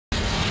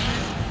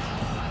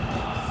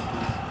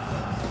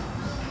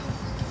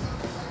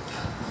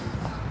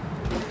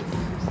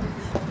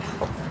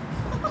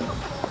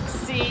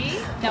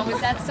Now,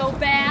 was that so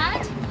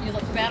bad? You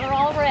look better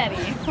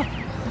already.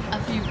 A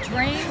few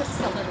drinks,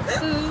 a little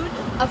food,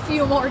 a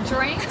few more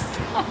drinks,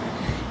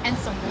 and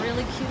some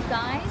really cute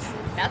guys.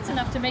 That's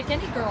enough to make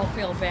any girl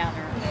feel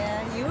better.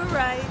 Yeah, you were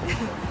right.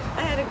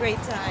 I had a great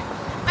time.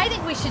 I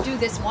think we should do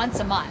this once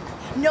a month.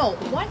 No,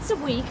 once a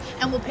week,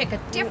 and we'll pick a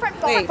different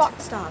bar. Wait,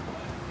 stop.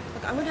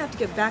 Look, I'm gonna have to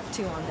get back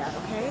to you on that,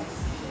 okay?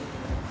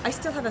 I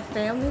still have a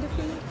family to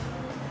feed.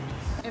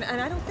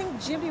 And I don't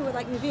think Jimmy would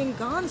like me being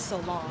gone so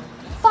long.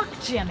 Fuck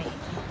Jimmy.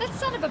 That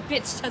son of a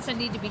bitch doesn't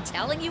need to be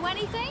telling you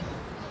anything.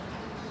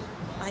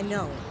 I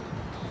know,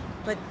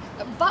 but...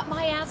 But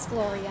my ass,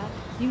 Gloria.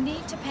 You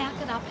need to pack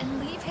it up and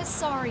leave his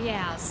sorry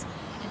ass.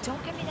 And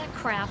don't give me that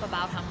crap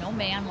about how no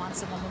man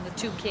wants a woman with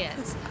 2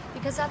 kids.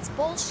 Because that's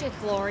bullshit,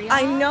 Gloria.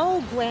 I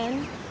know,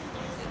 Gwen.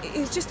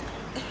 It's just...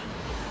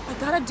 I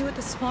gotta do it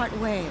the smart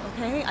way,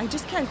 okay? I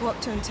just can't go up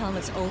to him and tell him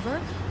it's over.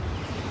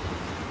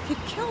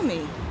 He'd kill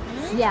me,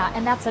 right? Yeah,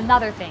 and that's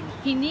another thing.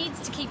 He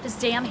needs to keep his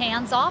damn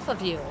hands off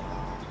of you.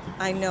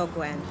 I know,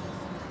 Gwen.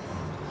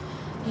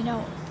 You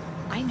know,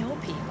 I know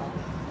people.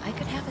 I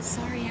could have his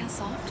sorry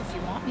ass off if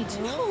you want me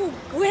to. No,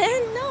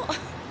 Gwen, no.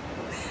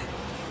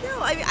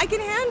 No, I can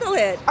handle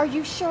it. Are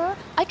you sure?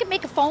 I could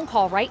make a phone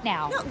call right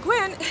now. No,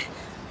 Gwen,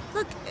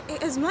 look,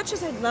 as much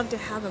as I'd love to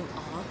have him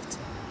offed,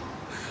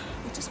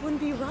 it just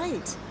wouldn't be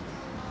right.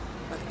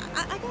 Look,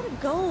 I gotta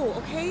go,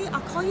 okay? I'll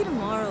call you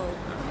tomorrow, all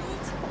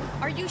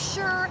right? Are you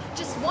sure?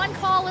 Just one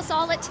call is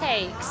all it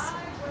takes.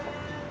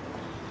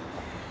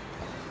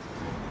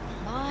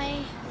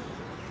 Bye.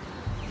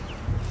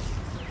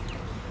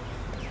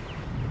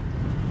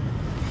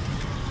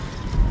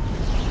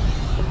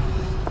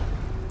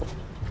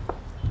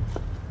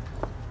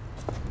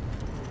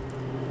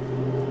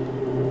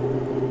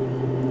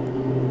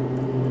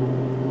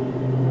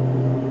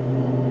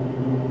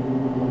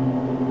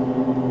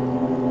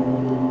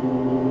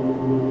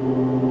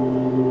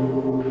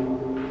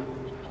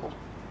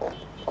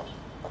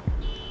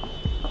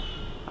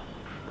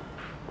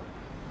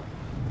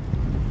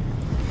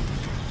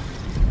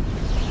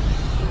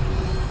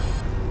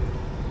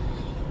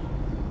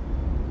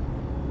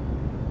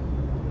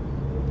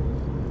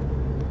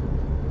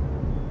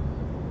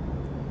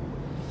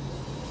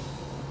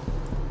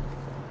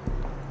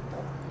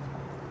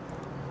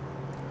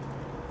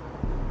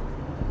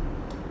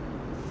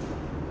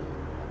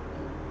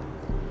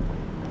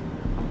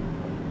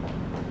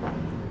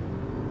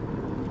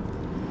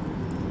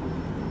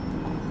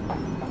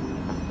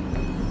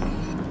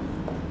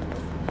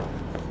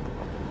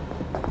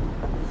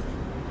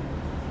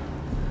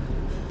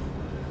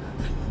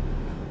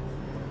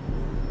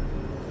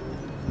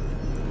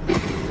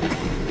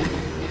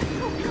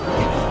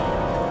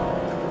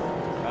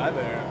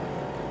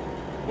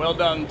 Well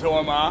done,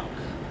 Tormark.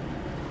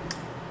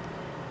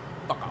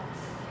 Fuck off.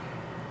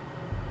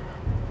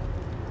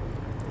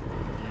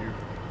 You.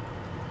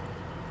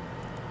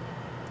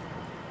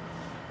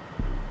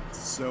 It's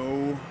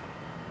so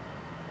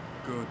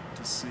good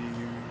to see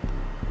you.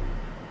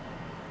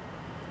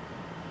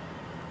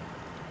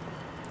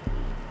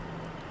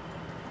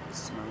 You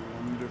smell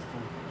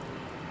wonderful.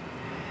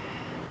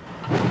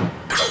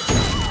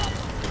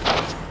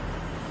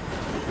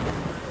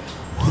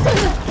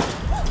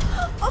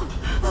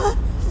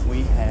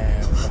 We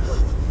have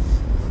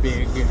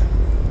big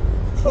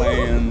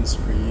plans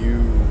for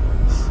you,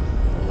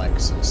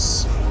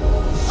 Alexis.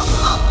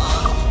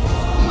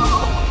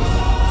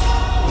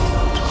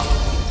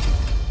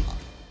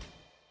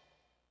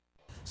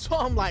 So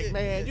I'm like,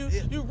 man,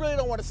 you really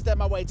don't want to step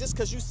my way just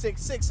because you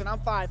 6'6" and I'm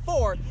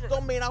 5'4",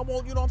 don't mean I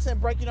won't, you know what I'm saying,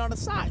 break you on the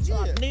side. So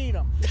I need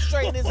him.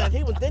 Straighten his head.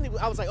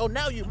 I was like, oh,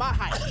 now you my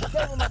height.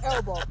 Gave him my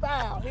elbow,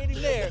 bow, hit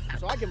him there.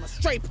 So I give him a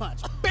straight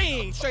punch.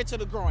 Bang, straight to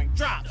the groin,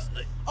 drops.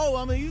 Oh,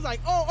 I mean, he's like,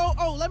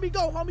 oh, let me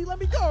go, homie, let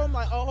me go. I'm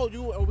like, oh,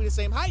 are we the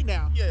same height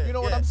now? Yeah, you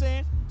know what I'm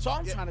saying? So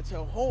I'm trying to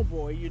tell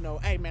homeboy, you know,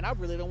 hey, man, I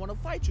really don't want to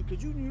fight you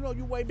because you know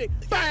you way big.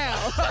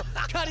 Bam!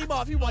 Cut him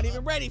off. He wasn't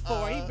even ready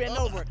for it. He bent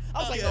over. I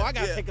was like, no, I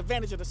got to take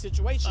advantage of the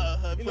situation.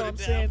 You know what I'm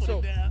saying?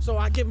 So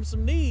I give him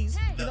some knees.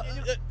 Hey, you know,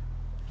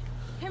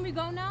 can we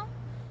go now?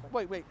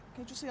 wait,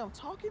 can't you see I'm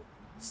talking?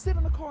 Sit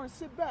in the car and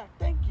sit back.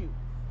 Thank you.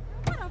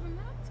 Whatever, man.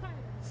 I'm tired.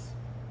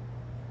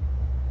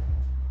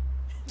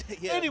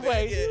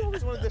 Anyways, you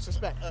always want to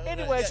disrespect.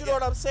 Anyways, you know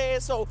what I'm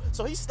saying? So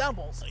he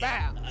stumbles.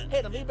 Bam!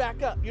 Hit him. He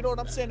back up. You know what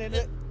I'm saying? And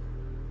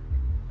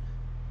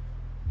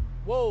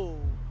whoa.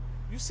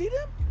 You see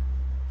them?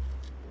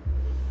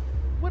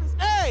 What is...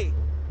 Hey!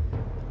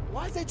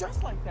 Why is they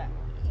dressed like that?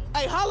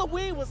 Hey,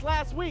 Halloween was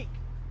last week.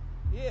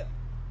 Yeah.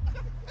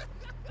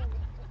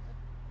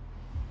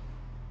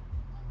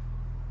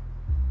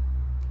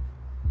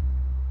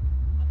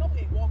 I know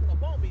he ain't walking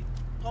up on me.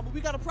 Homie,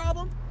 we got a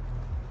problem?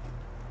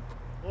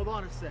 Hold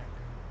on a sec.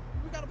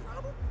 We got a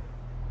problem?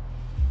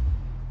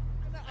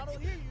 I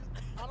don't hear you.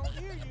 I don't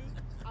hear you.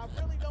 I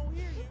really don't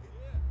hear you.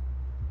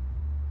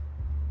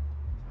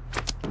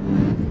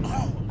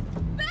 Oh.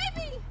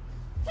 Baby!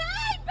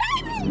 Ty,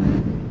 baby!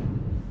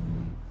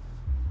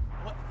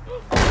 What?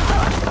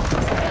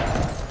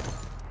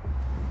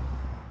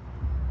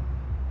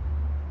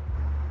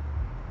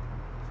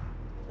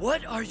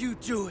 What are you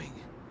doing?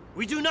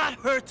 We do not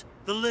hurt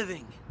the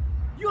living.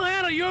 You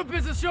handle your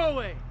business your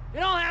way,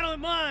 and I'll handle it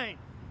mine.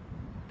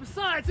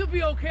 Besides, he'll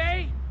be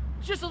okay.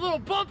 It's just a little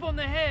bump on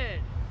the head.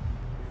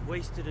 We've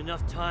wasted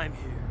enough time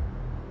here.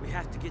 We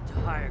have to get to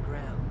higher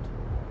ground.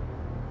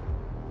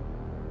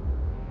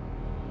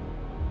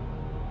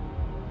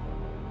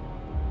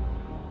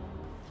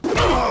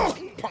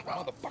 Punk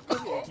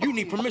motherfucker. You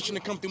need permission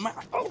to come through my...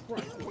 Oh,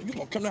 you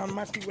gonna come down to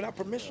my street without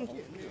permission?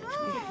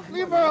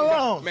 Leave her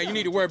alone. Man, you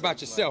need to worry about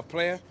yourself,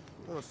 player.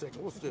 Hold on a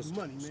second. What's this?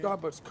 Money, man.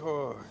 Starbucks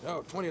card.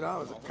 Oh,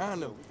 $20 a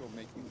condom.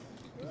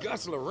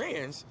 Gus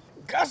Lorenz?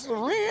 Gus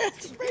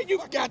Lorenz? Man, you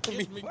got to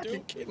be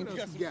fucking kidding me.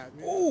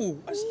 Ooh,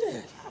 what's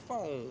that?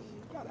 iPhone.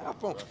 Got an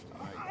iPhone.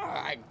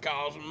 I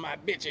calls my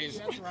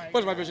bitches. Right.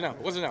 What's my bitch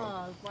number? What's the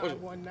number?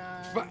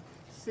 519-622.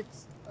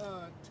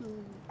 How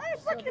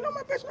the fuck you know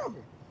my bitch number?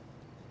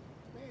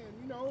 Man,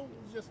 you know,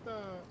 just you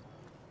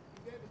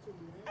gave it to me,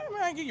 man. Hey,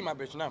 man, I ain't give you my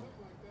bitch number.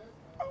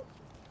 Oh.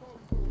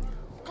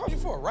 Called you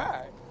for a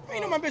ride? How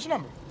you know my bitch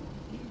number?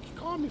 You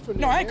called me from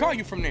there. No, I ain't call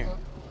you from there.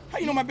 How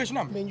you know my bitch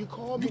number? Man, you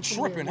called me You from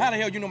tripping. there, How the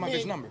hell you know my man,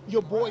 bitch number?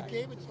 Your boy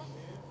gave it to me.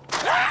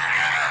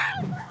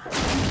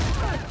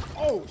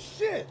 Oh,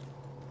 shit.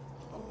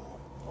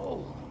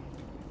 Oh.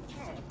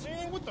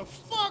 Man, what the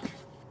fuck?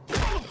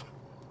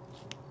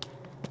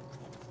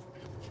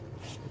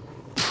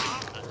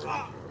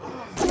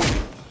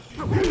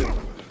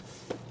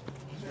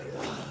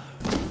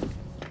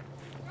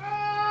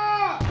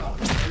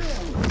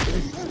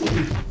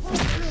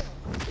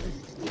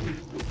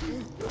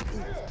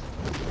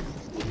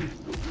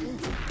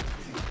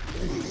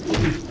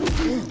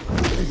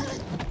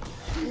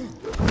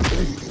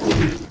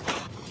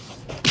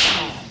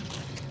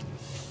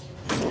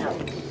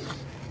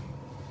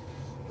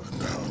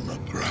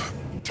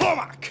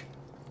 Tormak!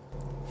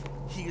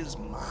 He is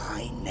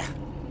mine.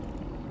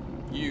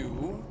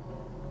 You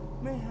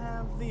may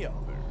have the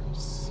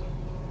others.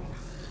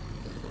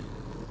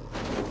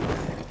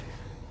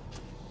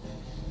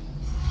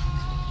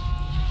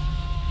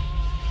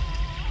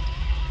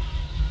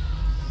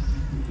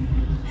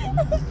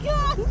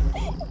 Gus!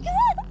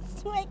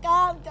 Gus! Wake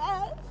up,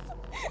 Gus!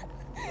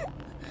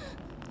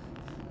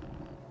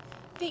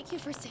 Thank you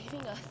for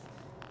saving us.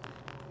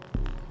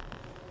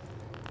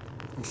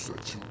 Who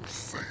said you were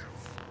safe?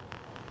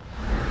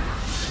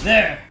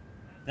 There!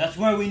 That's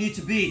where we need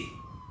to be.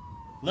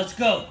 Let's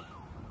go.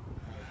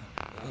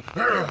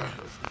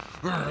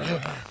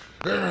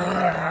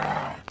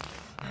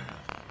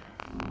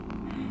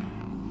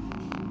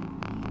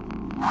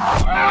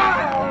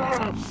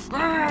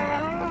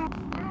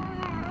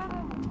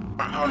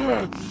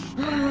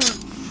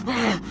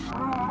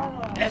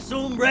 Es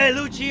hombre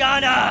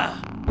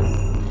Luciana!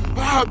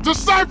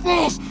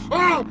 Disciples!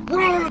 Run!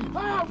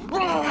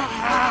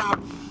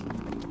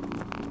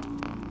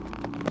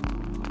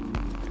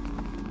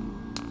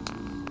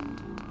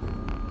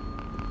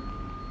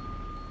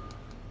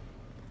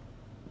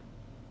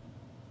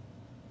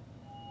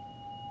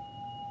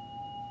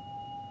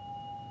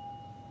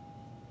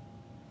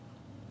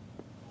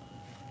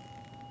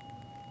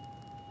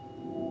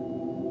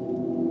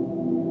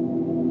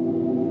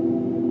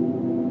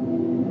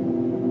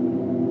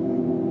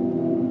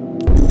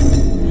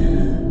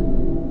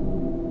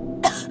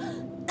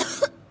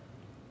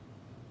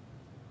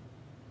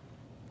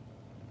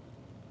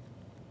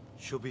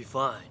 She'll be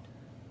fine.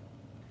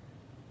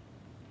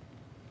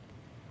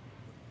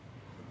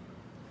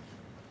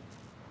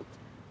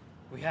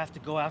 We have to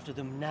go after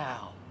them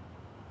now.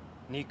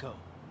 Nico,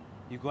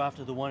 you go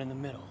after the one in the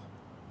middle.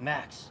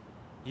 Max,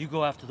 you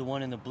go after the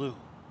one in the blue.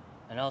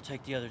 And I'll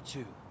take the other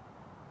two.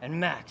 And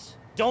Max,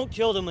 don't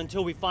kill them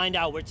until we find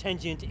out where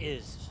Tangent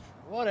is.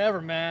 Whatever,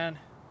 man.